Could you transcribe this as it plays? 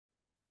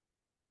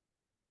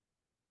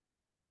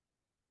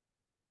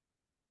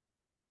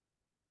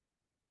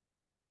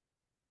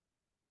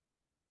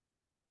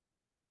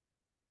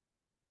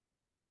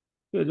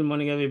Good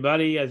morning,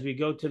 everybody. As we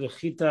go to the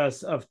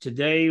chitas of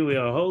today, we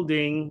are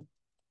holding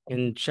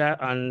in chat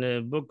on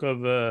the book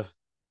of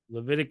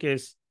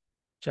Leviticus,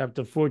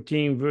 chapter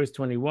 14, verse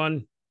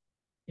 21,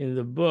 in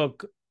the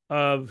book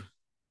of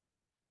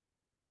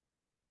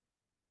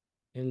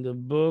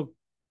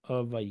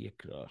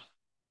Vayikra.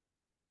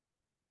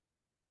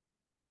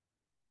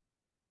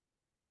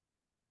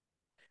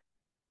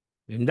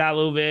 If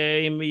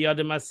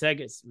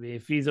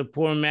he's a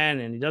poor man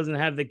and he doesn't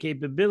have the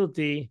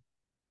capability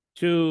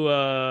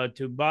to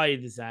buy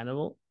this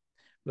animal,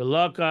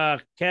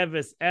 and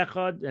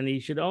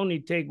he should only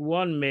take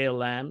one male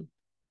lamb,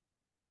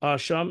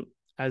 asham,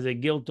 as a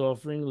guilt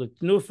offering,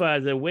 l'tnufa,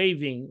 as a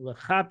waving,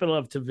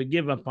 l'chapel, to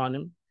forgive upon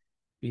him.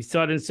 He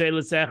started and say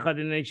l'sechad,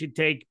 and he should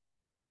take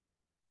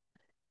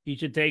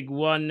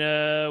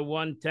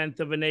 1/10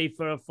 of an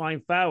ephah of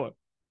fine flour,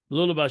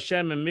 lulav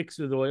Hashem, and mixed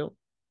with oil.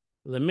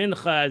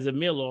 Lemincha, as a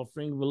meal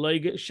offering,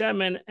 v'loig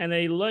shemen, and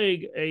a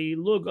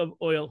lug of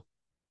oil.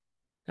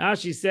 Now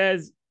she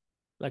says,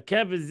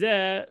 Lakev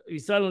zeh,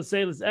 Yisrael and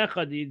Selis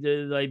Echad,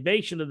 the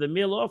libation of the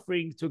meal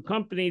offering to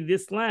accompany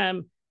this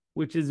lamb,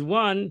 which is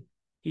one,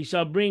 he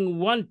shall bring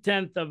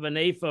 1/10 of an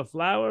ephah of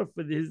flour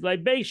for his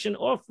libation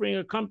offering,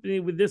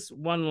 accompanied with this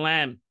one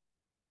lamb.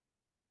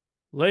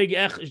 Like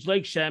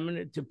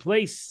shemen, to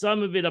place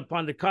some of it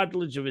upon the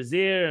cartilage of his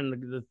ear and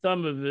the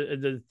thumb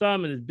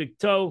and his big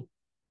toe.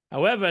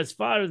 However, as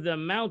far as the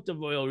amount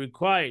of oil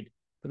required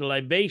for the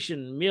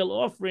libation meal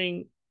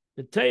offering,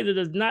 the Torah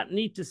does not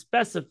need to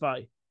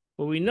specify.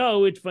 But we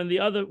know it from the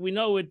other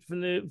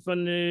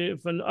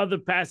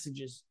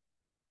passages.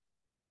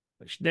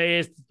 And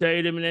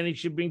then he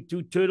should bring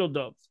 2 turtle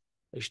doves.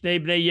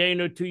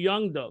 2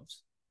 young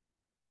doves.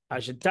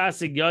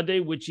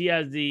 Which he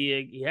has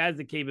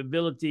the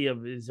capability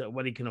of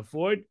what he can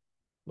afford.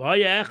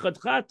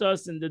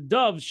 And the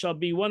doves shall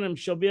be, one of them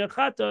shall be a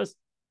chatos,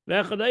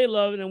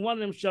 and one of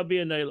them shall be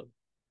a neilam.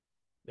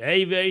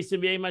 He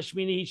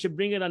should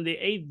bring it on the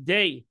 8th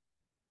day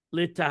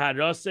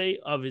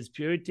of his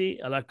purity.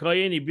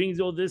 He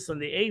brings all this on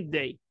the 8th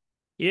day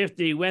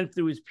after he went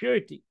through his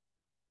purity.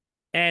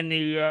 And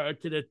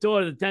to the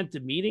Torah, the tent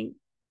of meeting,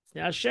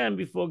 Hashem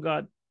before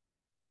God.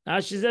 Now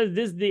she says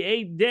this is the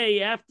 8th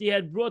day after he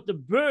had brought the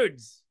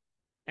birds,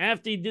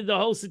 after he did the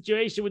whole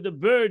situation with the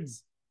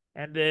birds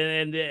and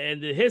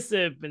the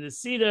hyssop and the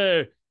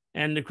cedar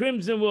and the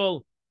crimson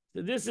wool.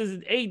 So this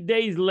is 8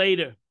 days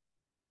later.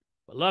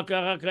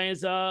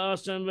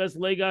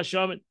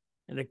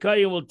 And the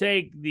kohen will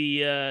take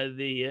the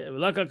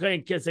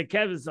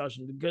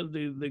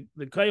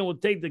kohen will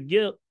take the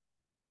guilt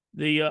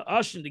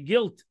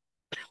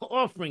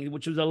offering,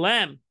 which was a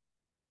lamb,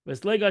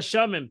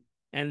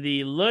 and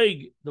the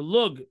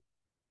lug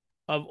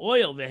of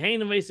oil, and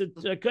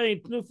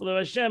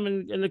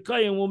the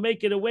kohen will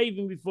make it a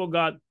waving before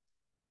God.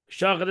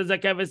 Then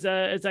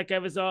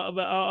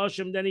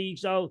he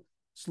shall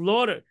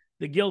slaughter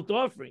the guilt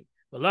offering.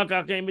 And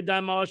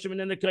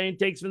then the kohen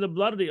takes from the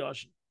blood of the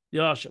asham.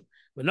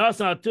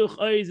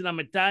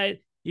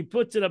 He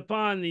puts it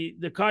upon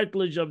the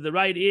cartilage of the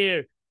right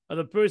ear of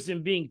the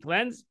person being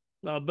cleansed,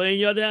 and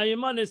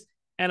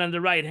on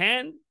the right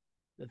hand,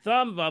 the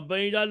thumb, and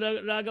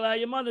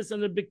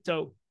the big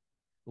toe.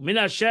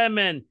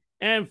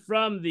 And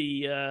from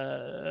the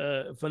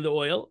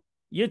oil,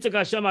 he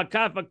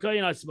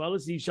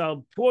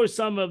shall pour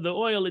some of the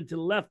oil into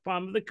the left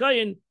palm of the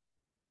kohen.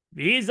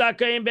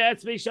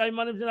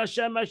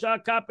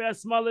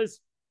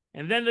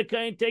 And then the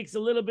kohen takes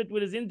a little bit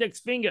with his index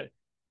finger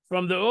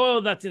from the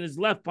oil that's in his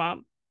left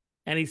palm,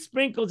 and he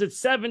sprinkles it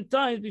 7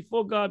 times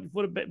before God,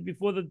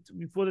 before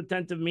the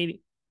tent of meeting.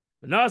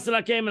 Then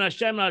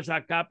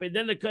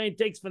the kohen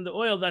takes from the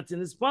oil that's in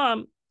his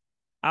palm,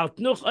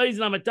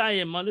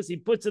 he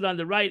puts it on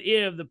the right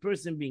ear of the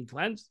person being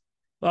cleansed,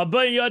 and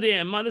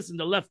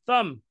the left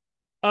thumb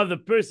of the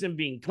person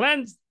being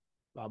cleansed,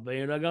 on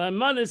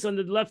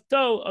the left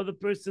toe of the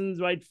person's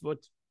right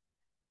foot.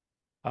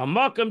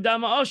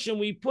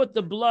 We put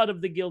the blood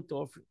of the guilt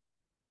offering.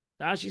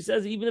 Now she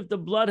says, even if the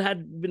blood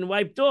had been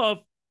wiped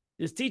off,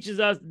 this teaches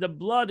us the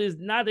blood is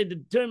not a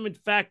determined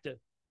factor,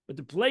 but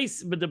the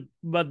place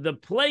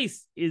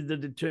is the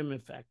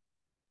determined factor.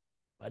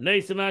 But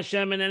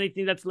Hashem, and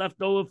anything that's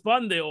left over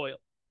from the oil,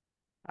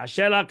 which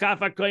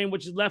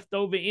is left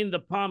over in the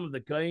palm of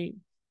the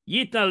kohen,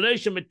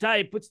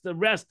 puts the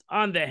rest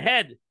on the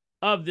head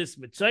of this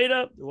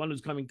mitzvah, the one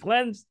who's coming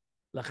cleansed,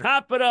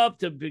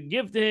 to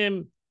give to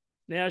him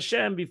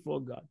Hashem before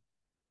God.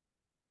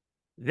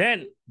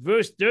 Then,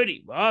 verse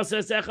 30,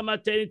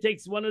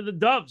 takes one of the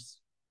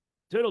doves,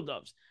 turtle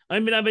doves,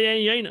 or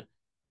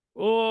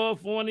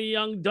for one of the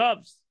young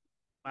doves,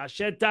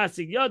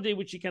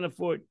 which he can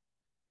afford.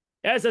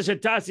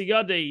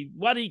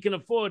 What he can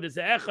afford is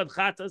a echad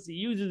chatas. He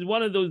uses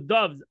one of those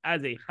doves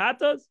as a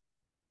chatas,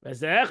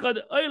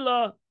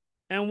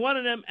 and one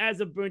of them as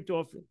a burnt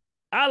offering.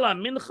 Ala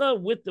mincha,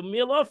 with the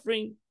meal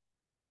offering,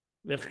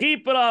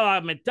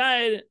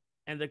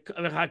 and the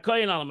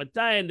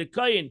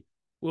kohen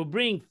will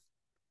bring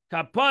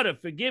kapara,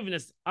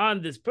 forgiveness,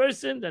 on this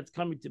person that's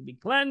coming to be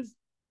cleansed.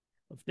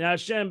 of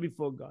Hashem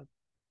before God.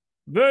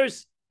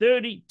 Verse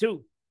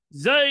 32.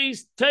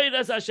 This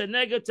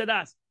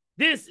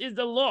is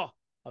the law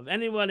of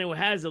anyone who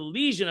has a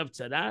lesion of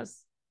tzaras,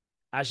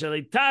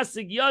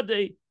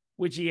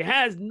 which he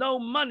has no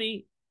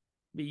money,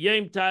 in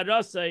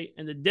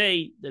the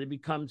day that it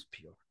becomes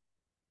pure.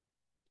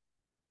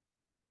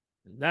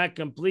 And that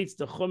completes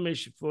the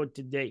Chumash for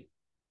today.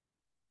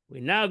 We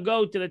now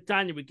go to the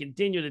Tanya. We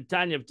continue the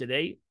Tanya of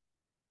today.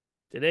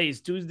 Today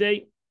is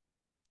Tuesday.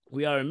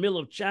 We are in the middle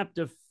of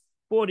chapter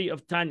 40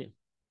 of Tanya.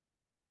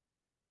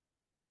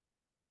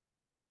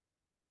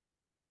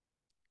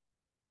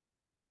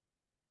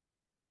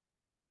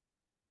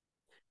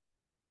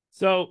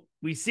 So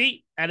we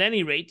see, at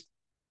any rate,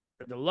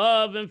 that the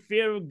love and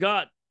fear of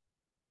God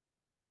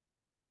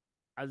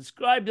are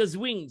described as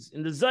wings.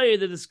 In the Zohar,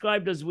 they're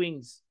described as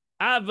wings.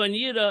 Av and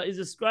Yira is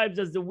described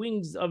as the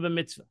wings of a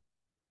mitzvah.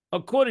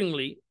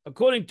 Accordingly,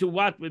 according to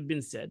what we've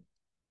been said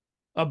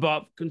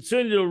above,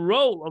 concerning the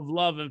role of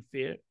love and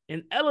fear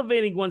in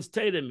elevating one's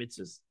Torah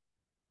mitzvahs,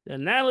 the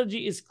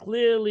analogy is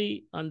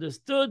clearly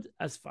understood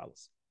as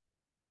follows.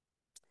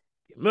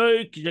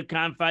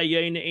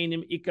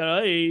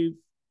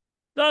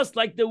 Thus,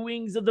 like the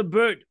wings of the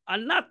bird are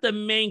not the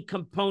main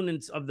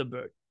components of the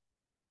bird.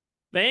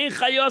 And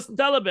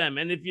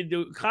if you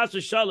do chas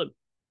v'shalom,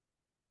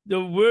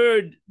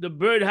 the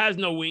bird has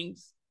no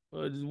wings,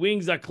 or his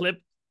wings are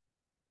clipped,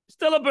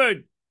 still a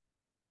bird.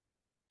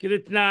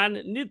 Because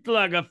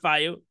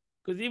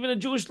even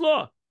in Jewish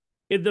law,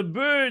 if the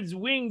bird's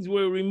wings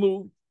were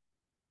removed,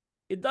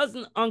 it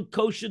doesn't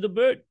unkosher the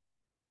bird.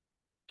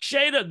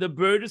 Ksheda, the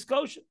bird is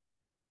kosher.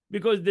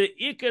 Because the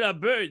ikara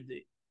bird,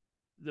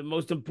 the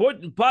most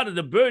important part of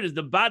the bird is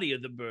the body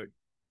of the bird.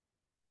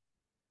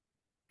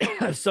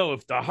 So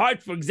if the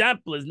heart, for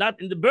example, is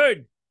not in the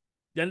bird,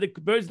 then the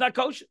bird's not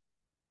kosher.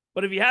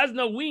 But if he has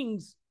no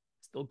wings,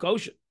 still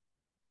kosher.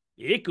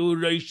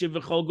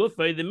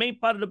 The main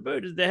part of the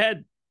bird is the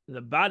head,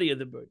 the body of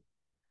the bird.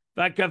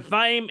 Because the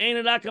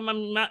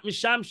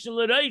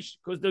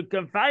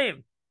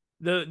kafayim,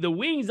 the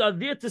wings are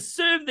there to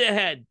serve the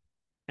head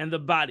and the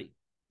body.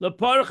 So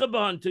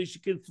she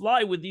can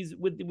fly with these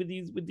wings.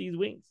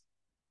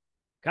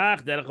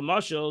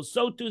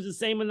 So too is the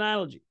same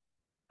analogy.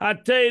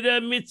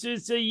 Torah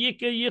mitzvahs,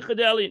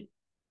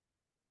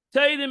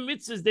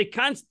 they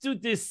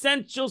constitute the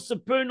essential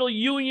supernal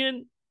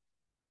union.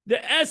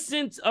 The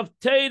essence of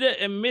Torah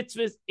and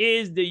mitzvahs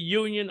is the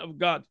union of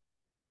God.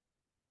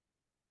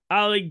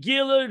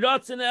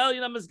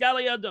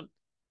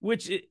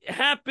 Which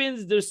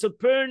happens, the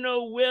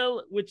supernal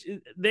will, which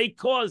they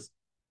cause.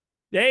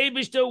 The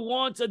Eibishter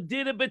wants a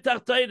dira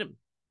b'tachtonim,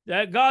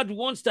 that God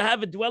wants to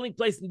have a dwelling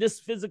place in this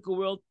physical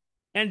world,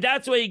 and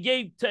that's why He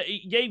gave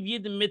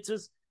Yidden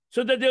mitzvahs,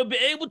 so that they'll be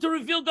able to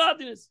reveal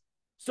godliness.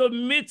 So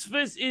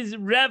mitzvahs is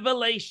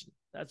revelation.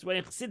 That's why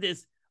in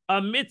Chassidus, a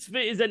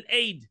mitzvah is an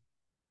aid.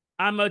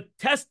 I'm a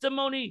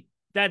testimony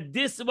that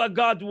this is what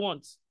God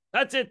wants.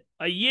 That's it.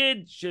 A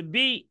Yid should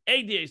be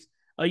aidius.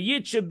 A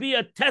Yid should be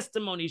a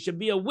testimony, should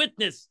be a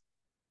witness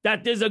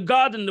that there's a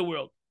God in the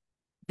world.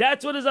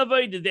 That's what is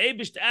avoided. The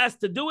Eibush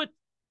asked to do it.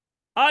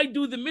 I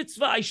do the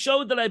mitzvah. I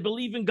show that I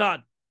believe in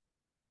God.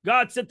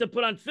 God said to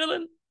put on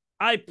tefillin.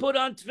 I put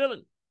on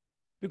tefillin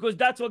because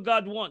that's what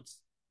God wants.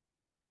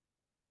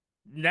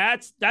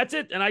 That's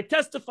it. And I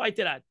testify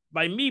to that.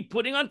 By me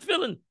putting on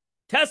tefillin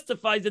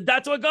testifies that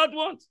that's what God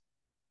wants.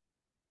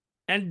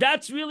 And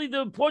that's really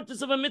the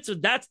importance of a mitzvah.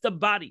 That's the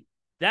body.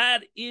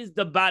 That is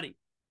the body.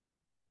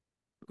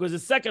 Because the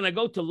second I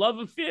go to love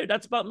and fear,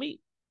 that's about me.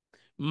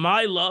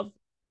 My love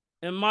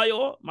and my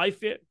awe, my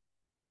fear.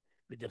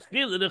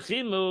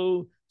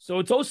 So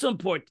it's also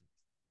important.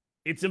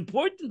 It's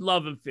important,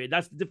 love and fear.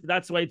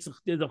 That's why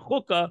there's a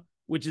chukah,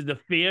 which is the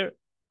fear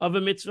of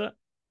a mitzvah.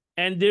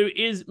 And there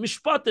is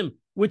mishpatim,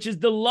 which is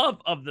the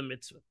love of the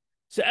mitzvah.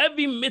 So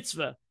every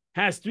mitzvah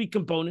has three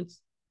components.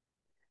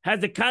 Has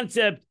the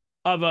concept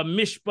of a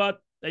mishpat,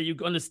 that you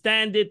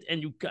understand it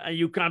and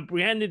you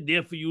comprehend it,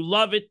 therefore you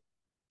love it.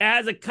 It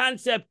has a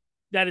concept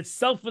that it's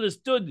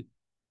self-understood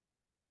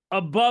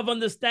above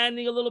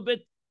understanding a little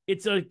bit.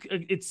 It's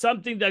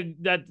something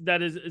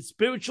that is a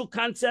spiritual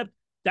concept.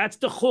 That's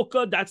the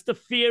chukah, that's the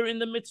fear in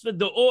the mitzvah,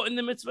 the awe in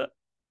the mitzvah.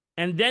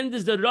 And then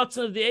there's the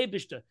ratzon of the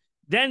Eibishter.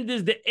 Then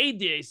there's the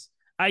eidies.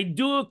 I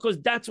do it because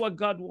that's what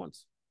God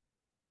wants.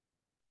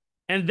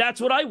 And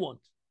that's what I want,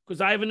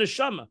 because I have a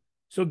neshama.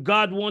 So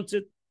God wants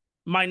it.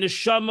 My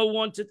neshama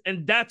wants it.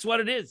 And that's what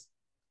it is.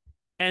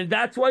 And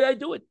that's why I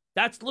do it.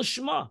 That's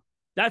lishma.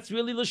 That's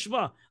really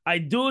lishma. I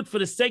do it for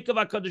the sake of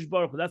HaKadosh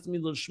Baruch Hu. That's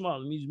means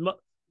lishma.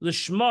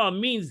 Lishma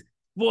means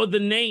for the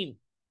name.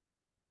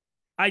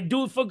 I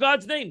do it for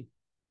God's name.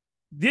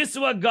 This is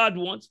what God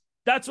wants.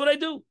 That's what I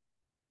do.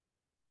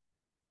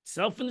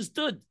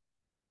 Self-understood.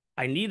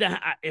 I need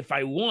if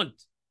I want,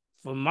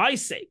 for my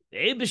sake. The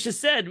Eibishter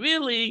said,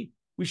 really,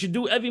 we should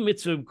do every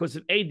mitzvah because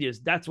of Eidius.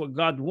 That's what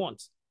God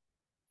wants.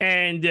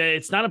 And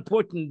it's not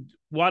important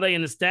what I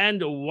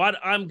understand or what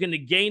I'm going to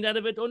gain out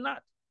of it or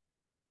not.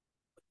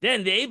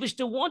 Then the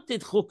Eibishter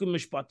wanted chukim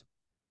mishpat.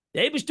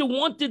 The Eibishter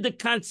wanted the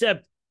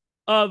concept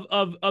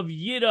of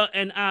Yira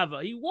and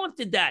Ava. He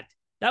wanted that.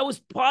 That was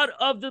part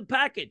of the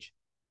package.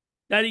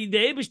 That the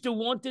Eibishter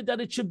wanted that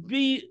it should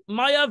be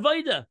my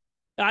avoda.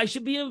 I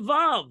should be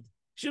involved.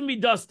 Shouldn't be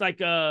just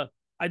like I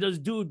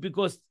just do it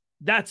because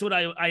that's what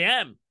I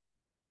am.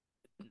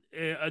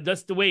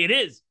 That's the way it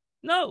is.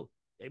 No,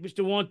 the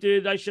Eibishter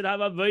wanted I should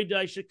have avoda.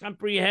 I should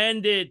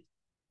comprehend it.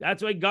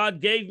 That's why God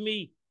gave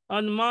me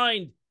a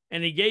mind,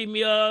 and He gave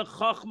me a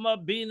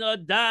chachma, bina,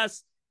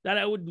 das, that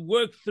I would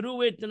work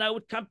through it and I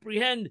would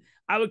comprehend.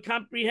 I would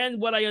comprehend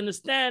what I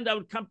understand. I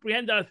would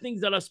comprehend there are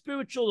things that are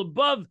spiritual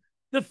above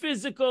the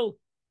physical.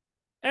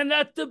 And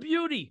that's the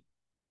beauty.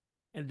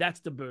 And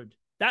that's the bird.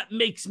 That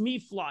makes me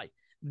fly.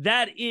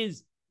 That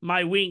is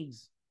my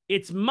wings.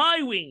 It's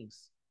my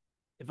wings.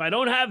 If I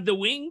don't have the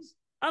wings,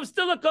 I'm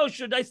still a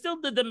kosher. I still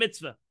did the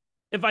mitzvah.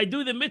 If I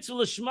do the mitzvah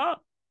l'shma,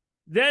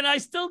 then I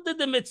still did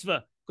the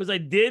mitzvah. Because I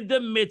did the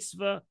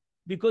mitzvah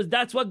because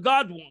that's what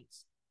God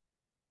wants.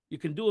 You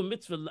can do a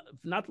mitzvah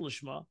not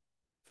l'shma,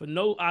 for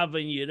no ava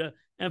and yira,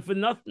 and for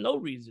no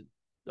reason.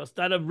 Just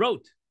out of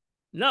rote.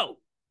 No,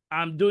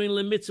 I'm doing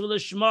the mitzvah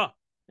l'shma.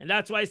 And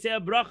that's why I say a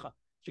bracha.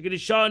 I'm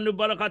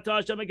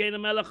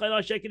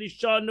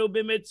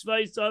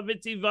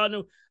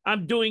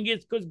doing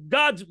it because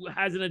God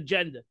has an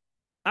agenda.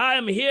 I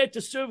am here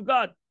to serve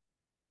God.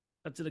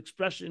 That's an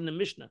expression in the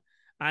Mishnah.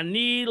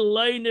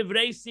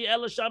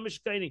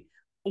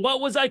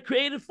 What was I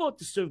created for?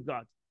 To serve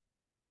God.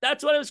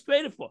 That's what I was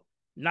created for.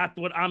 Not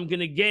what I'm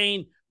going to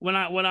gain, what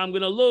I'm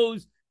going to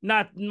lose,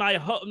 not my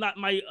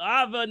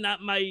ava,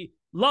 not my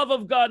love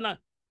of God.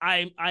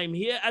 I'm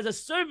here as a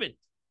servant.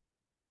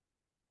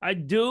 I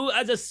do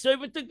as a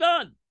servant to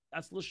God.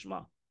 That's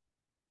Lishma.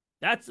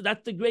 That's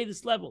the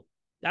greatest level.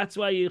 That's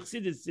why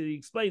Chassidus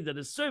explains that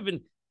a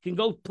servant can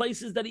go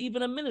places that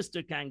even a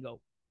minister can't go.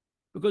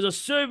 Because a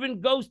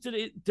servant goes to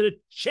the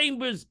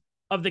chambers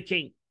of the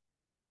king,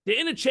 the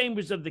inner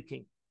chambers of the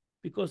king,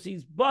 because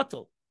he's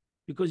bottled,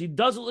 because he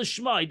does it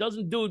Lishma. He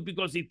doesn't do it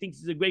because he thinks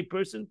he's a great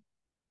person.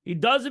 He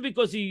does it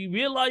because he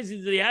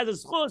realizes that he has a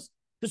schos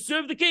to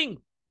serve the king.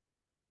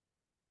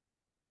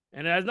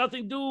 And it has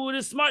nothing to do with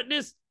his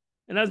smartness.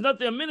 And there's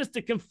nothing a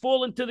minister can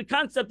fall into the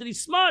concept that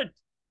he's smart.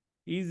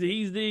 He's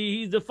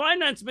the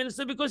finance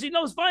minister because he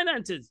knows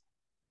finances,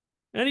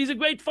 and he's a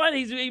great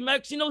finance. He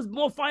actually knows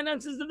more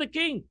finances than the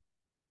king.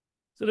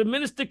 So the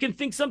minister can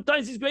think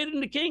sometimes he's greater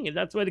than the king, and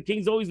that's why the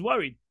king's always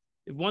worried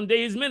if one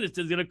day his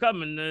minister is going to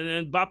come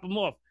and bop him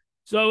off.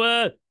 So,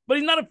 but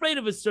he's not afraid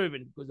of his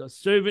servant because a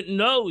servant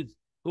knows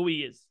who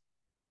he is.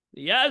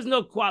 He has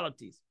no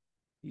qualities.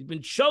 He's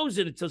been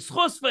chosen. It's a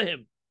schos for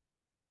him.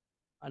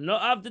 I'm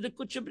not after the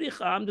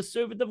Kutchabricha. I'm the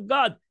servant of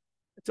God.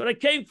 That's what I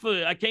came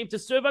for. I came to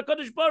serve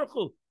HaKadosh Baruch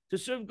Hu, to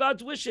serve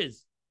God's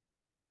wishes.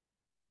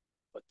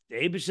 But the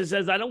Eibishter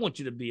says, I don't want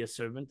you to be a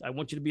servant. I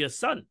want you to be a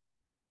son.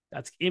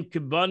 That's im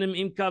kibanim,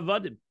 im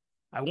kavadim.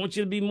 I want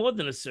you to be more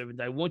than a servant.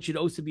 I want you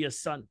to also be a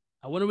son.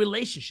 I want a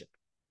relationship.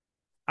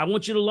 I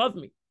want you to love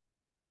me.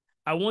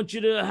 I want you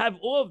to have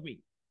awe of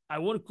me.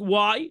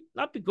 Why?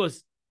 Not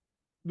because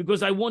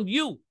I want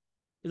you.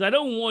 Because I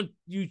don't want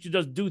you to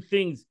just do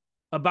things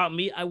about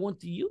me. I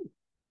want you.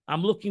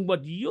 I'm looking where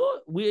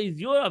is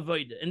your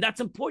avodah, and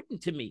that's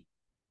important to me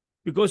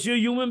because you're a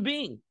human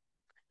being,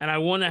 and I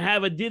want to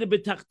have a dira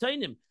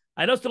b'tachtainim.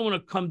 I just don't want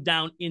to come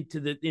down into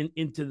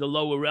the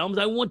lower realms.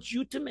 I want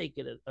you to make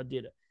it a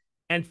dira,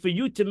 and for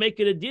you to make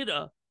it a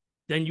dira,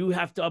 then you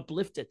have to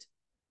uplift it,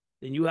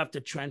 then you have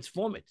to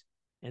transform it,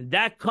 and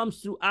that comes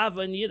through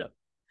ava and yira.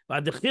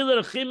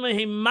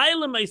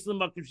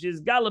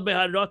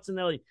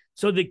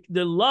 So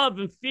the love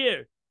and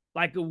fear,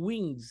 like a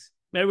wings,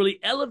 may really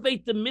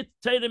elevate the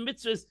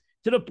mitzvahs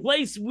to the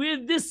place where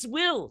this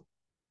will.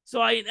 So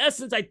I in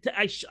essence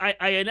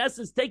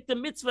take the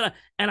mitzvah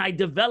and I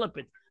develop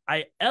it.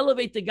 I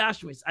elevate the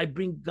gashmis. I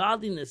bring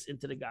godliness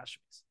into the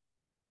gashmis,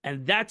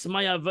 and that's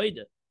my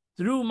avodah.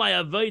 Through my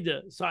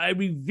avodah, so I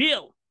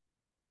reveal.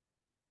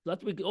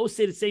 That's we all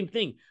say the same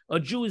thing. A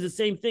Jew is the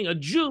same thing. A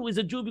Jew is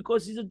a Jew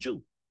because he's a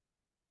Jew,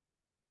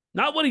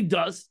 not what he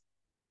does.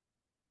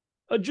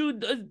 A Jew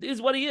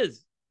is what he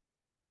is.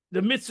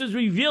 The mitzvahs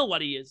reveal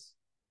what he is.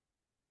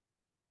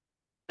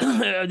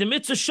 The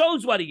mitzvah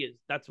shows what he is.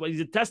 That's why he's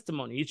a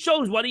testimony. It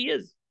shows what he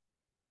is.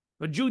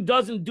 A Jew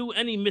doesn't do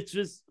any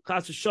mitzvahs,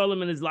 chas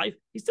v'shalom, in his life.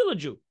 He's still a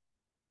Jew.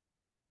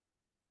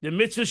 The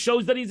mitzvah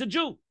shows that he's a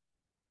Jew.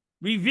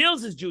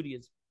 Reveals his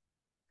Judaism.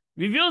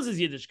 Reveals his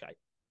Yiddishkeit.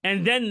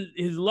 And then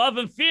his love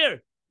and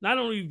fear not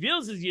only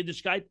reveals his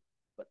Yiddishkeit,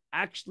 but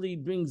actually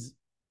brings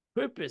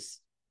purpose,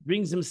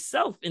 brings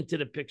himself into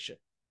the picture.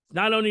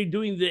 Not only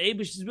doing the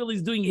Eibishter's will,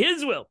 he's doing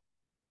his will.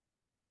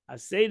 I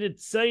say that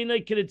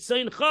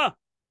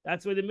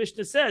that's what the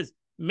Mishnah says.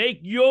 Make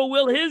your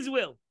will his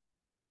will.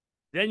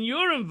 Then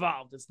you're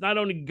involved. It's not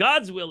only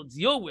God's will, it's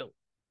your will.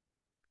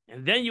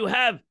 And then you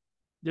have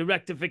the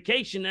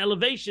rectification,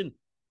 elevation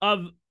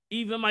of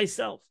even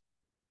myself.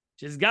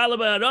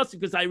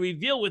 Because I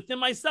reveal within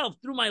myself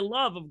through my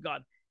love of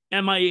God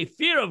and my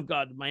fear of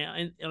God,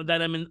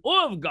 that I'm in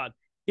awe of God.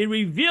 It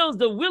reveals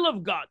the will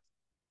of God.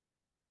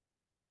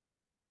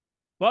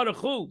 Baruch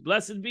Hu,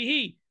 blessed be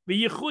He,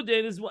 v'yichud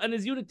and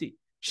His unity.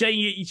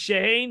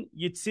 Shein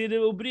Yitzira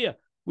u'Bria,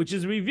 which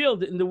is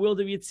revealed in the world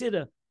of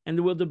Yitzira and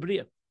the world of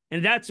Bria.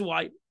 And that's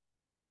why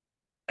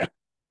the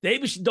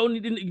Eibush don't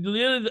need,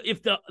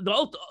 if the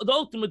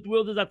ultimate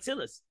world is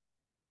Atzilus.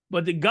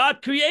 But the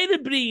God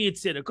created Bria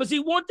Yitzira because He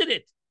wanted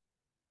it.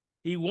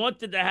 He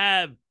wanted to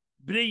have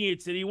Bria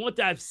Yitzira. He wanted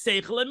to have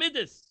Seichel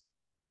Amidus.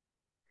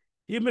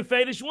 He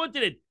Mefedish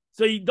wanted it.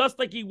 So he does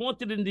like He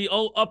wanted in the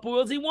upper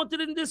worlds, He wanted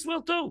it in this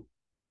world too.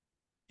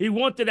 He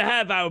wanted to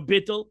have our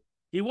Bittul.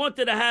 He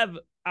wanted to have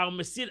our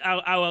Mesid,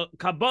 our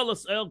Kabbalah,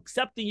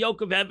 accepting yoke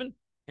of heaven.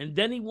 And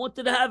then He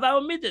wanted to have our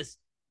Midas.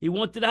 He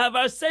wanted to have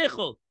our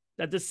Seichel,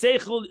 that the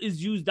Seichel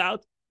is used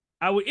out.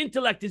 Our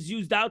intellect is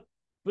used out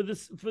for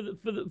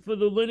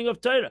the learning of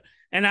Torah.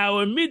 And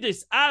our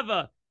Midas,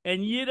 Ava,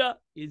 and Yira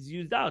is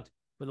used out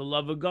for the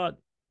love of God.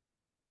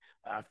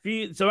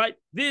 So right,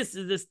 this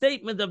is a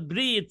statement of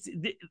Bri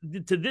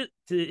to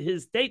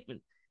his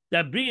statement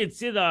that Bri and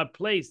Tzida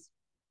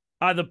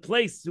are the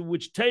place to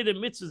which Torah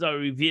mitzvahs are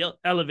revealed,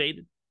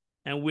 elevated,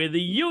 and where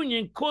the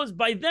union caused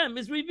by them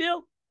is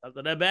revealed. That's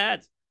not that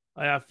bad.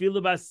 I feel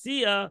about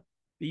Asiya,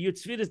 the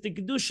Yutzvidas, the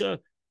Kedusha,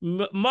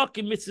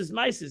 mocking mitzvahs,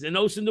 meises, and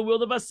also in the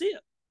world of Asiya,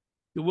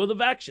 the world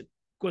of action.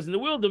 Because in the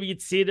world of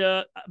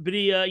Yitzira,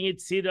 Bria,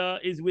 Yitzira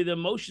is where the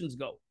emotions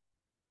go.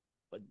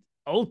 But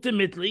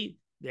ultimately,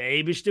 the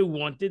Eibishter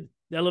wanted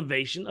the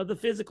elevation of the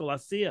physical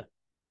Asiya.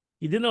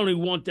 He didn't only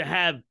want to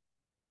have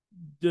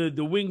the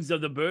wings of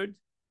the bird.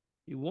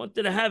 He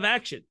wanted to have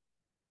action.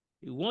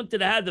 He wanted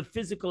to have the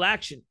physical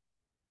action,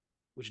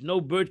 which no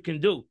bird can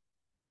do.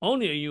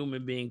 Only a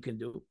human being can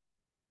do.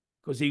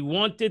 Because he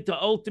wanted to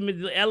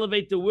ultimately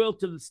elevate the world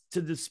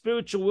to the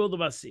spiritual world of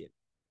Asiya,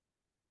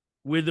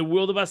 where the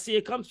world of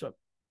Asiya comes from,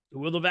 the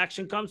world of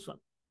action comes from.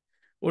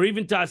 Or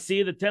even to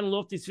Asiya, the 10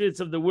 lofty spirits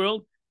of the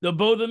world, the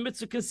both of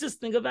mitzvah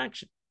consisting of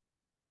action.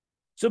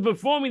 So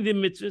performing the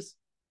mitzvahs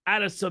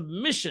out of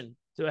submission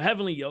to a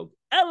heavenly yoke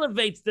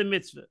elevates the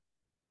mitzvah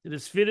to the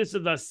spirits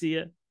of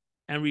Asiya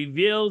and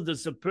reveals the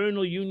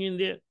supernal union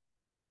there.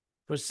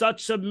 For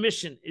such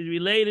submission is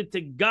related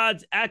to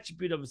God's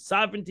attribute of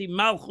sovereignty,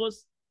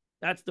 Malchus.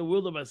 That's the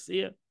world of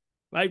Asiya,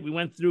 right? We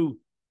went through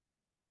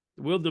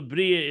the world of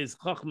Bria is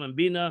Chochmah and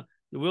Bina.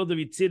 The world of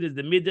Yitzir is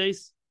the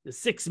Midas, the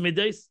 6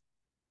 Midas.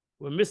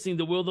 We're missing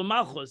the world of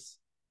Malchus,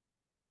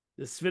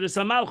 the Sfiris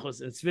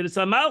HaMalchus. And Sfiris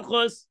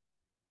HaMalchus,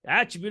 the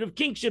attribute of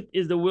kingship,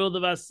 is the world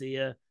of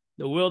Asiya,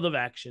 the world of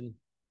action.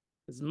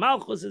 Because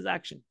Malchus is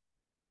action,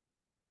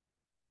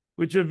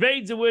 which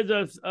pervades the world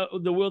of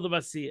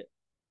Asiya.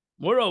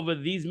 Moreover,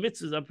 these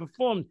mitzvahs are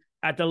performed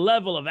at the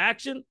level of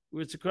action,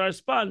 which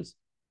corresponds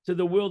to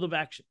the world of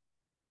action.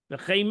 The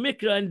Chay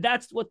Mikra, and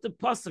that's what the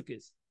Pasuk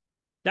is.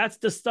 That's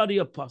the study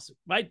of Pasuk,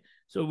 right?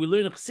 So we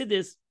learn in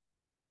Chassidus,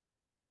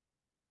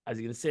 as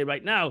you're going to say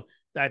right now,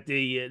 that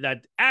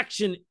that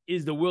action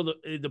is the world of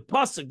the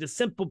Pasuk, the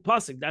simple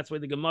Pasuk. That's why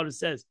the Gemara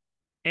says,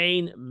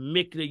 Ein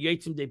Mikra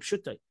Yotzim de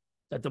Pshutai,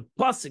 that the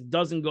Pasuk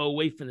doesn't go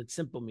away from its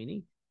simple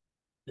meaning,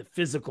 the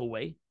physical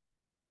way,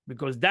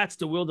 because that's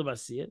the world of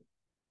Asiya.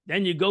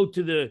 Then you go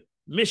to the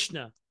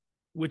Mishnah,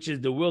 which is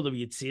the world of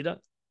Yitzira,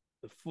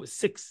 the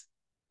 6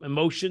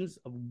 emotions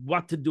of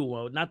what to do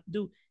or not to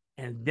do.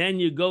 And then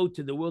you go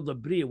to the world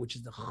of Bria, which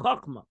is the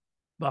Chachma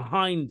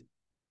behind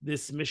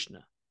this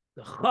Mishnah.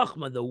 The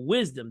Chachma, the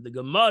wisdom, the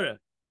Gemara,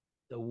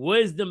 the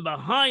wisdom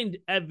behind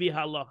every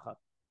halacha.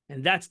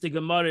 And that's the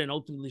Gemara and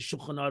ultimately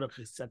Shulchan Aruch,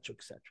 etc.,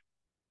 etc.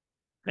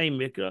 Hey,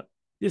 Mikra,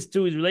 this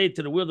too is related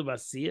to the world of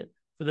Asiya.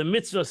 For the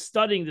mitzvah of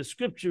studying the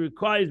scripture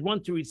requires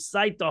one to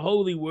recite the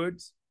holy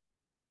words,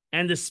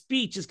 and the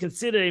speech is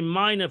considered a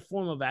minor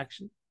form of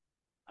action.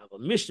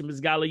 But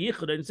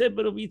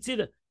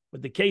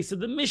the case of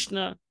the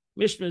Mishnah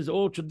is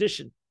all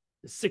tradition.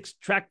 The 6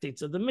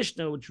 tractates of the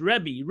Mishnah, which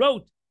Rebbe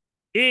wrote,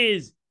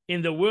 is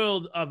in the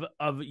world of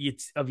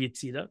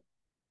Yitzira.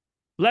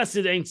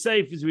 Blessed Ein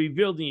Sof is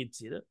revealed in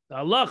Yitzira. The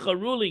halacha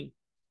ruling,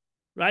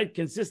 right,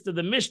 consists of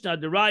the Mishnah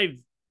derived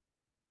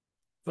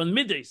from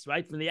Midas,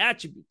 right, from the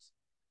attributes.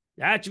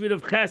 The attribute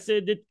of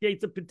Chesed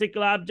dictates a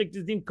particular object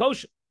is deemed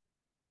kosher,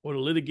 or the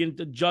litigant,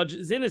 the judge,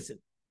 is innocent,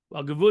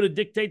 while Gevura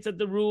dictates that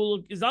the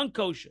rule is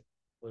unkosher,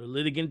 or the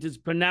litigant is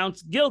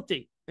pronounced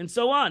guilty, and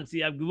so on. So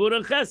you have Gevura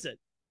and Chesed.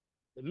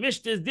 The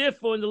Mishnah is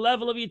therefore in the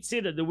level of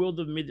Yitzira, the world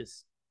of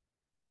Midas.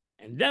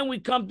 And then we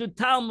come to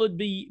Talmud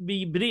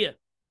Bria.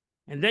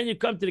 And then you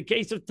come to the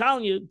case of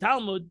Talmud,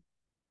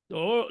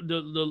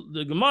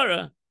 the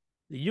Gemara,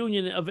 the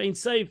union of Ein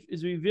Sof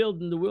is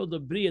revealed in the world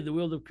of Bria, the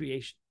world of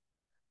creation.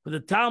 But the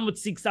Talmud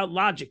seeks out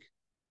logic.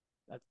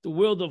 That's the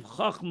world of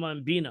Chachma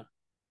and Bina,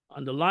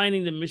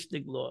 underlining the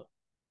Mishnah law.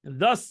 And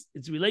thus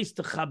it relates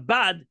to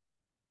Chabad,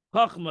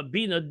 Chachma,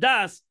 Bina,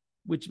 Das,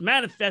 which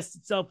manifests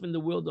itself in the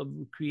world of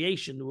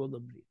creation, the world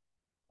of Bria,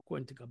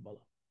 according to Kabbalah.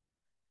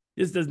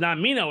 This does not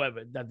mean,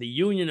 however, that the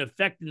union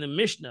affecting the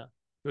Mishnah,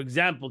 for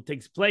example,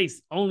 takes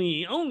place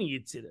only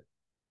Yitzira,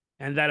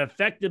 and that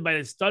affected by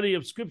the study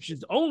of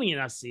scriptures only in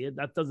Asiya.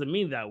 That doesn't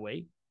mean that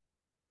way.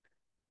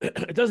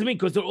 It doesn't mean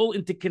because they're all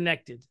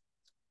interconnected.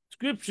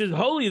 Scripture is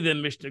holier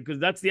than Mishnah because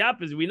that's the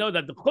opposite. We know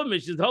that the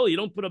Chumash is holy. You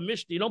don't put a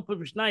Mishnah, you don't put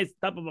Mishnah on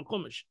top of a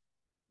Chumash.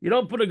 You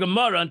don't put a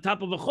Gemara on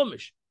top of a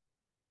Chumash.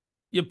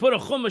 You put a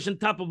Chumash on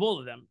top of all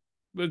of them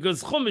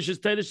because Chumash is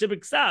Torah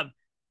Shebiksav,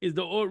 is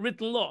the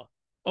written law.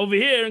 Over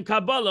here in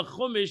Kabbalah,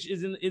 Chumash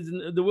is in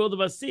the world of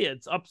Asiya.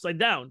 It's upside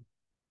down.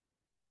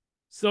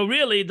 So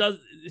really,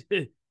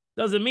 it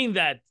doesn't mean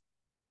that.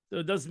 So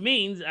it just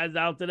means, as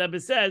the Alter Rebbe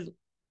says,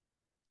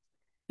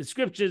 the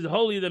scripture is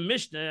holier than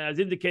Mishnah, as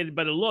indicated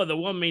by the law, that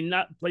one may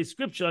not place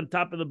scripture on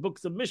top of the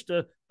books of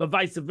Mishnah, but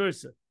vice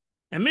versa.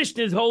 And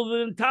Mishnah is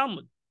holier than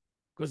Talmud,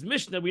 because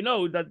Mishnah, we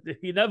know that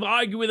you never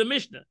argue with a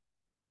Mishnah.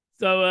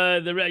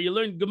 So you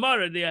learn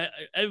Gemara,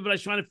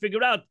 everybody's trying to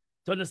figure out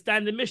to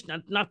understand the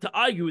Mishnah, not to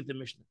argue with the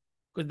Mishnah,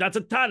 because that's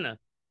a Tana.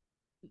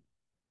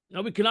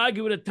 Now we can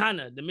argue with a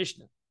Tana, the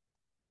Mishnah.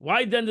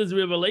 Why then does the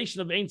revelation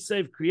of Ein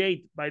Sof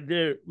create by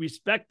their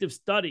respective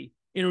study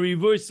in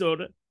reverse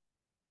order?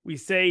 We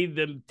say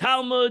the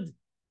Talmud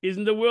is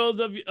in the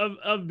world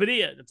of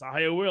Bria. That's a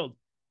higher world.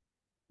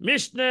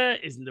 Mishnah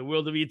is in the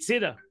world of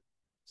Yetzirah.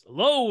 It's a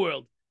lower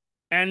world.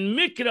 And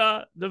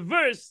Mikra, the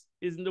verse,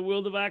 is in the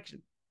world of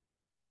action.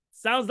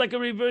 Sounds like a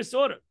reverse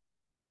order.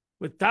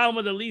 With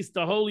Talmud, at least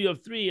the holy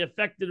of three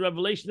affected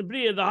revelation of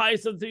Bria, the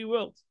highest of three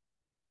worlds.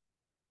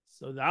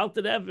 So the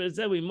Alter Rebbe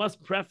said we must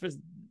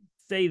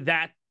say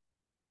that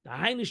the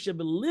Hainish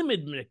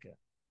limit Mikra.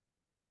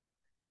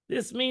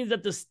 This means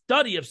that the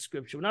study of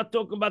scripture, we're not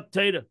talking about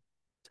Torah.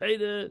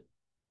 Torah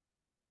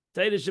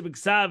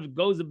Shebiksav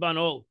goes upon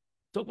all.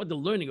 Talk about the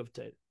learning of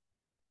Torah.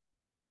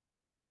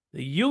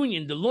 The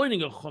union, the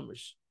learning of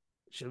Chumash.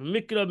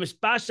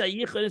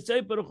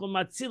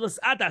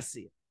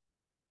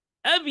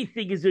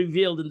 Everything is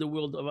revealed in the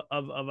world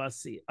of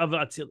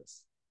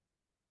Atzilus.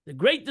 The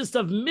greatness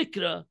of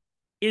Mikra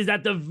is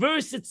that the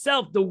verse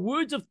itself, the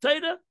words of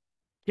Torah,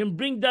 can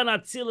bring down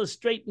Atzilus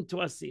straight into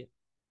Asiyah.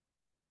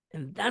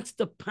 And that's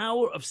the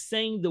power of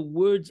saying the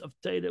words of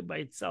Torah by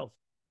itself,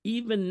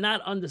 even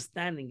not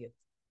understanding it.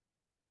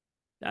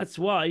 That's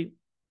why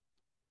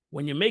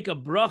when you make a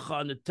bracha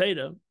on the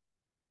Torah,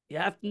 you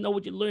have to know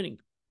what you're learning.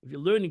 If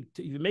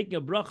you're making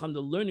a bracha on the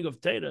learning of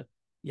Torah,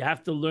 you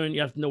have to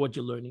know what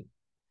you're learning.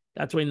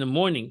 That's why in the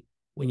morning,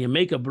 when you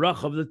make a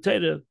bracha of the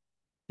Torah,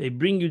 they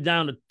bring you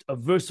down a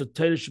verse of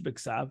Torah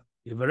Shebiksav,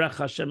 Yivarech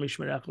Hashem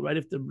Yishmerecha, right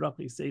after the bracha,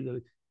 you say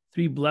the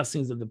 3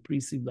 blessings of the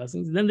priestly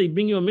blessings, and then they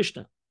bring you a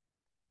Mishnah.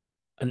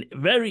 A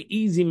very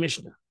easy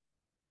Mishnah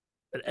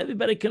that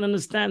everybody can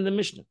understand the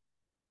Mishnah.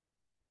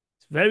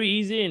 It's very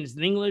easy and it's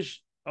in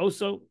English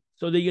also,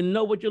 so that you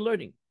know what you're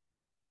learning.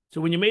 So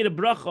when you made a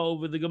bracha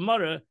over the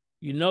Gemara,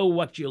 you know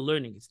what you're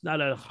learning. It's not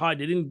a hard.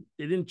 They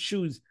didn't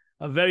choose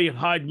a very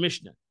hard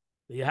Mishnah.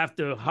 You have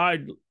to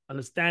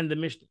understand the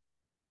Mishnah.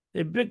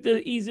 They picked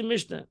the easy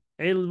Mishnah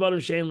to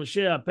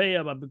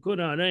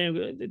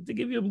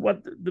give you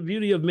what the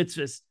beauty of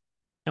mitzvahs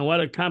and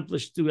what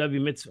accomplished through every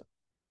mitzvah.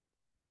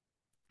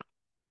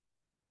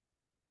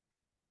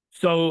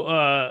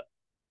 So,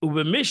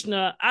 Uber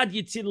Mishnah ad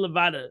Yitzir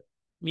Levada,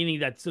 meaning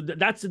that. So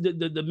that's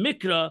the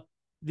Mikra.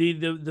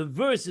 The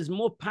verse is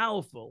more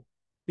powerful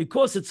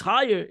because it's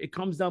higher. It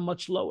comes down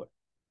much lower.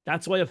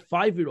 That's why a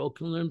 5-year-old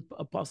can learn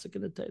a pasuk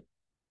in the Torah.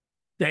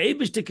 The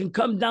Eibishter can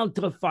come down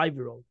to a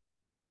 5-year-old.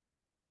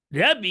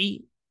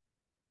 Rebbe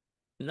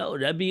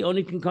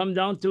only can come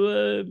down to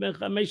a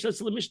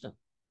Meshas Mishnah.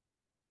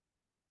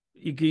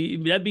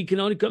 Rebbe can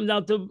only come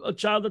down to a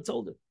child that's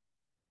older.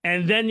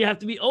 And then you have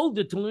to be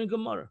older to learn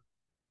Gemara.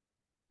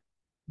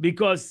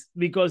 Because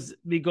the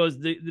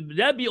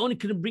Rebbe only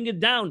can bring it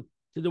down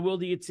to the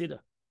world of Yetzirah.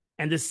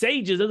 And the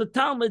sages of the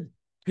Talmud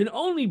can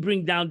only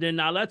bring down their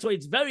knowledge. That's why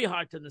it's very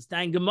hard to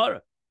understand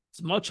Gemara.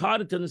 It's much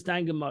harder to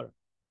understand Gemara.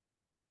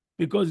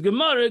 Because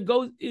Gemara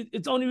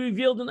it's only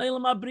revealed in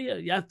Eilam Abriya.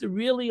 You have to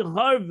really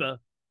harva.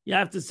 You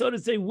have to, so to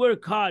say,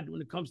 work hard when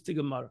it comes to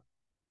Gemara.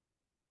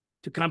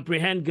 To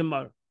comprehend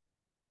Gemara.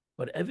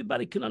 But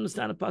everybody can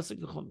understand a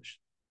pasuk of Chumash.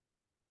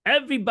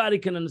 Everybody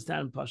can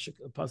understand a pasuk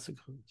of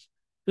Chumash.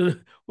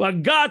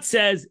 What God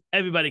says,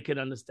 everybody can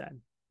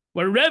understand.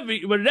 What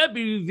Rebbe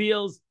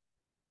reveals,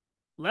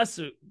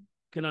 lesser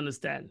can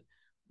understand.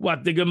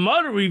 What the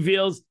Gemara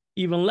reveals,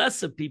 even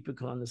lesser people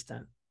can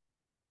understand.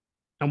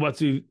 And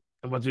what's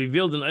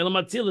revealed in Eilam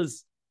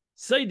Atzilus,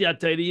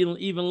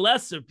 even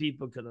lesser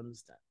people can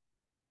understand.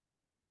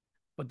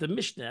 But the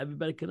Mishnah,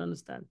 everybody can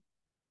understand.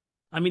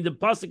 I mean, the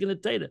pasuk in the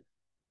Torah,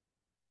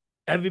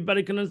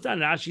 everybody can understand.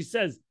 Rashi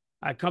says,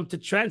 I come to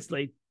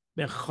translate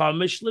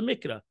Bechamish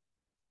LeMikra.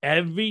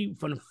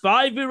 From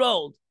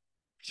 5-year-old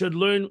should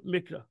learn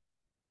Mikra.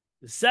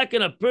 The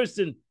second a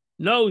person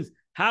knows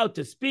how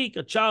to speak,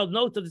 a child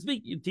knows how to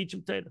speak, you teach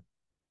him Torah.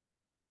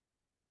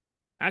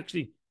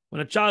 Actually, when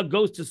a child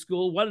goes to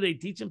school, what do they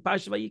teach him?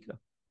 Parsha Vayikra.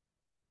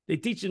 They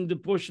teach him the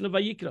portion of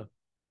Vayikra.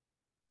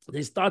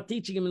 They start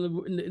teaching him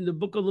in the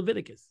book of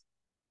Leviticus.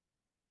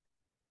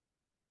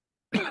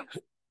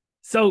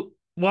 So,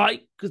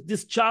 why? Because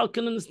this child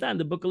can understand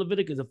the book of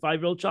Leviticus. A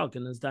 5-year-old child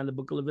can understand the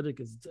book of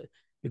Leviticus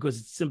because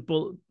it's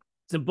simple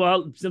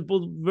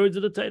words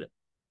of the Torah.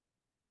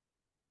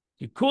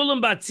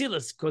 Kikulam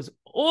Batzilas, because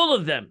all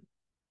of them,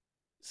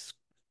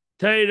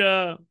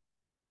 Torah,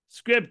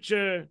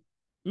 Scripture,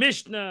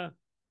 Mishnah,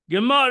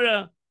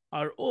 Gemara,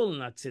 are all in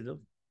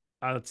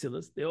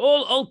Atzilus. They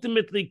all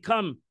ultimately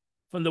come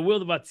from the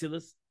world of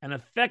Atzilus and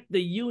affect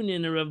the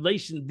union and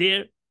revelation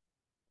there.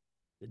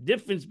 The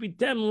difference between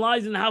them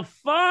lies in how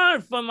far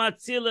from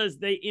Atzilus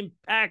they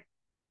impact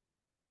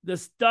the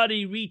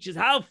study reaches.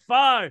 How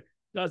far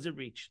does it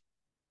reach?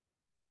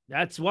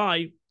 That's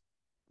why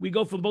we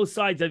go from both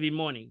sides every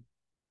morning.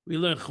 We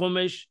learn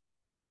Chumash,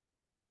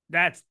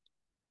 that's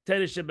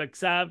Torah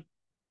Shebeksav,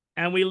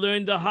 and we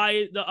learn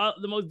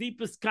the most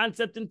deepest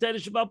concept in Torah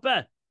Shebal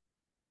Peh,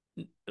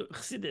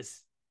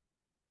 Chassidus.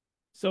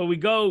 So we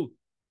go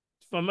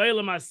from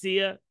Eilam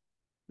Asiyah,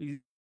 we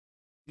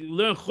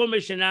learn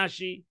Chumash and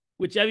Rashi,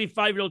 which every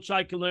 5-year-old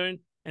child can learn,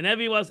 and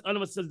everyone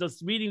of us says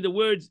just reading the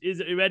words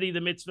is already the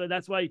mitzvah.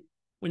 That's why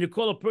when you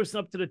call a person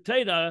up to the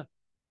Torah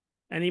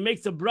and he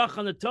makes a brach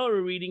on the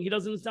Torah reading, he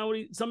doesn't understand what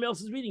somebody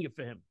else is reading it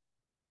for him,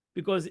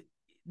 because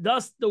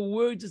thus the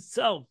words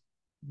itself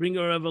bring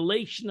a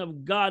revelation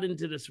of God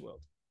into this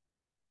world.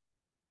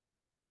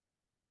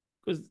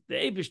 Because the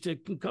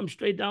Eibishter can come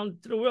straight down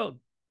to the world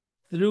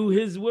through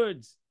his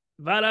words.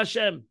 Var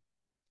Hashem.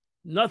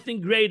 Nothing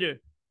greater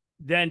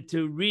than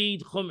to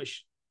read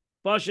Chumash.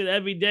 Pashut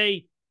every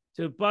day,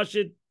 to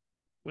Pashut.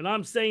 When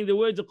I'm saying the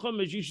words of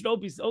Chumash, you should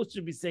also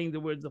be saying the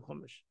words of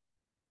Chumash.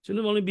 It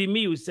shouldn't only be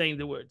me who's saying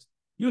the words.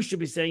 You should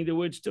be saying the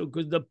words too,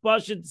 because the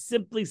Pashut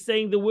simply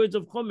saying the words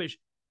of Chumash,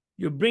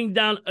 you bring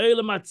down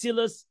Eilam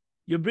Atzilus,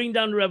 you bring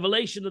down the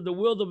revelation of the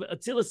world of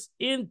Atzilus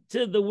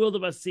into the world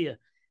of Asiyah.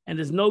 And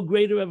there's no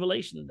greater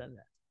revelation than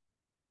that.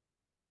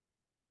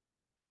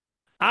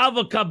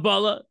 Ava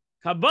Kabbalah,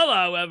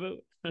 however,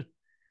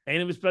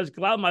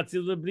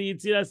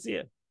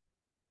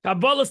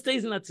 Kabbalah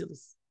stays in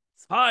Atzilus.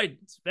 It's hard.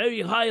 It's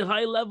very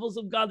high levels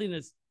of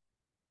godliness.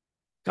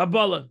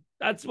 Kabbalah.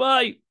 That's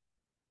why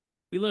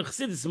we learn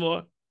Chassidus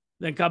more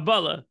than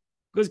Kabbalah,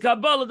 because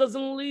Kabbalah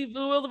doesn't leave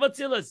the world of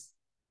Atzilus.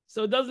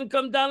 So it doesn't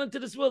come down into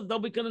this world.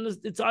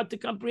 It's hard to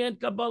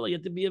comprehend Kabbalah. You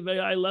have to be a very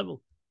high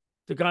level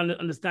to kind of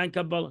understand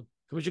Kabbalah.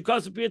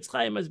 Priyatz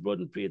Chaim has brought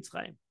in Priyatz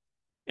Chaim.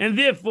 And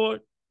therefore,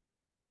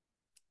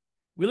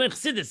 we learn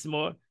Chassidus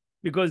more,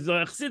 because the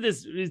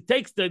Chassidus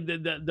takes the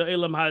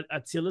Eilam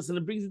Atzilus and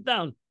it brings it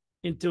down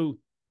into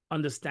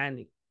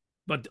understanding.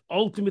 But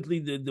ultimately,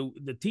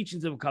 the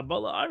teachings of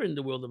Kabbalah are in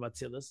the world of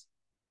Atzilus,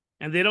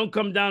 and they don't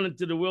come down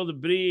into the world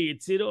of Bria,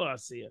 Yitzir, or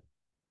Asiyah,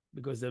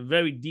 because they're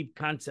very deep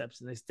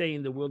concepts and they stay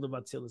in the world of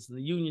Atzilus, and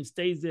the union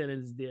stays there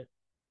and is there.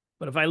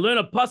 But if I learn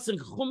a pasuk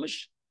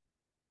Chumash,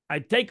 I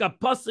take a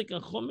pasuk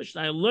in Chumash,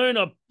 and I learn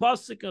a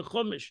pasuk in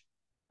Chumash.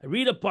 I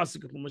read a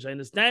pasuk in Chumash, I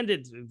understand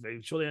it,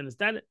 very surely I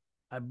understand it.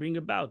 I bring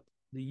about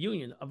the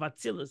union of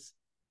Atzilus,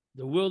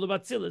 the world of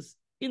Atzilus,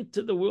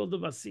 into the world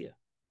of Asiyah.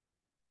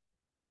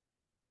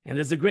 And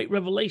there's a great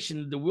revelation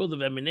in the world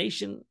of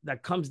emanation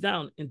that comes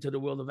down into the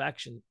world of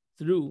action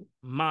through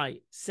my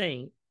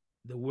saying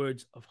the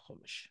words of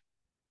Chumash.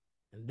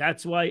 And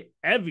that's why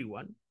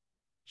everyone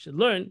should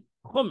learn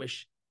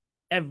Chumash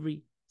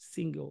every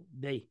single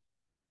day.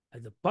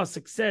 As the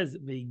pasuk says,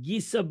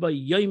 "V'yisa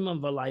b'yoyim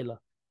v'layla,"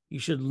 you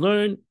should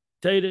learn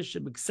Torah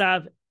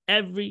Shebeksav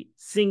every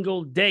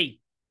single day.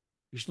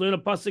 You should learn a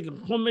pasuk of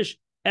Chumash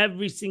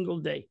every single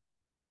day,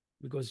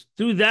 because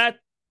through that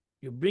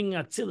you bring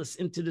Atzilus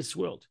into this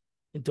world,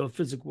 into a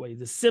physical way.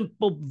 The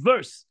simple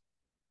verse,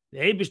 the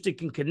Eibishter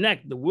can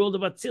connect the world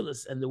of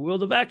Atzilus and the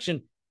world of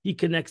action. He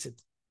connects it.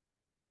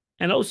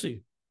 And also,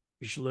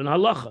 you should learn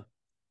halacha.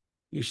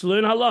 You should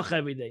learn halacha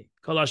every day.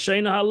 Kol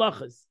hashayna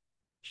halachas.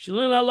 You should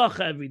learn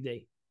halacha every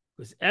day,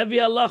 because every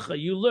halacha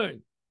you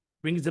learn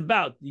brings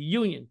about the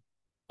union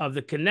of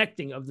the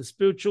connecting of the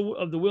spiritual,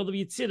 of the world of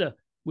Yitzira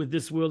with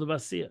this world of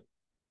Asiyah.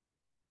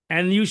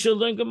 And you should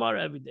learn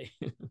Gemara every day.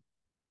 You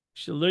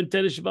should learn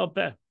Torah Shebal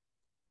Peh,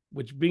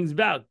 which brings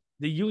about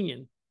the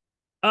union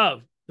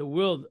of the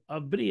world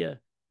of Bria,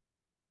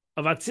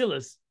 of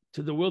Atzilus,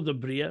 to the world of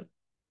Bria.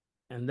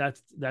 And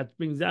that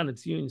brings down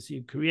its union. So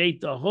you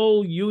create the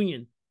whole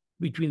union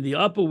between the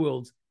upper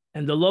worlds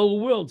and the lower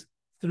worlds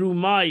through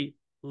my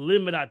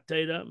limud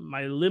Torah,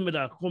 my limud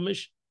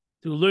Chumash,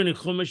 through learning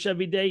Chumash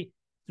every day,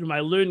 through my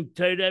learning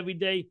Torah every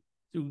day,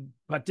 through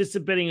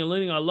participating in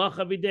learning Allah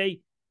every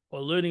day,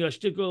 or learning a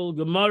shtickle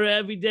Gemara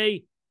every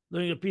day,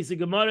 learning a piece of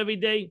Gemara every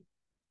day.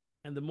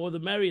 And the more the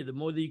merrier, the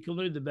more that you can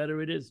learn, the better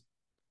it is.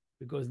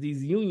 Because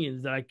these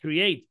unions that I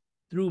create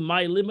through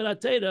my limud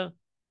Torah,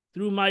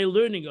 through my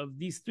learning of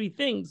these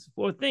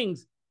four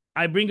things,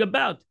 I bring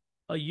about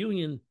a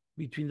union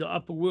between the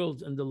upper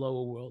worlds and the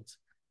lower worlds.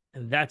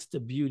 And that's the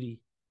beauty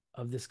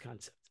of this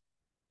concept.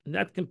 And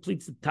that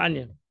completes the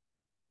Tanya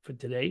for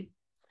today.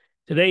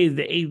 Today is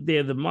the 8th day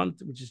of the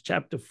month, which is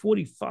chapter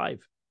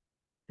 45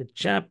 to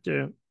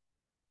chapter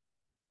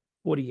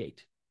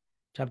 48.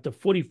 Chapter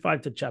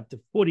 45 to chapter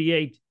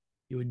 48,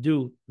 you would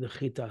do the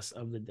chitas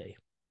of the day.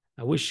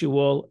 I wish you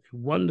all a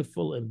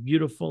wonderful and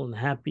beautiful and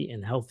happy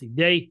and healthy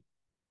day.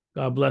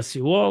 God bless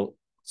you all.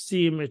 See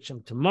you,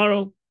 Mitchum,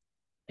 tomorrow,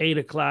 8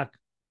 o'clock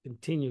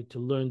continue to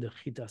learn the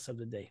chitas of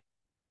the day.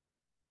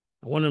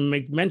 I want to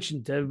make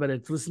mention to everybody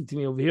that's listening to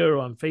me over here or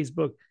on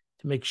Facebook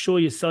to make sure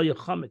you sell your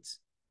chametz.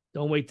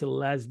 Don't wait till the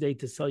last day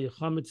to sell your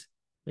chametz.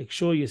 Make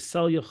sure you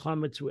sell your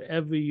chametz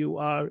wherever you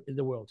are in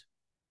the world.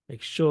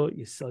 Make sure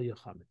you sell your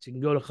chametz. You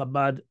can go to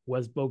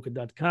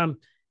ChabadWestBoca.com. You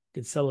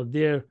can sell it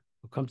there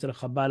or come to the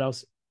Chabad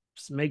house.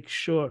 Just make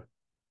sure.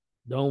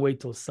 Don't wait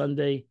till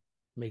Sunday.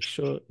 Make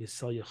sure you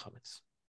sell your chametz.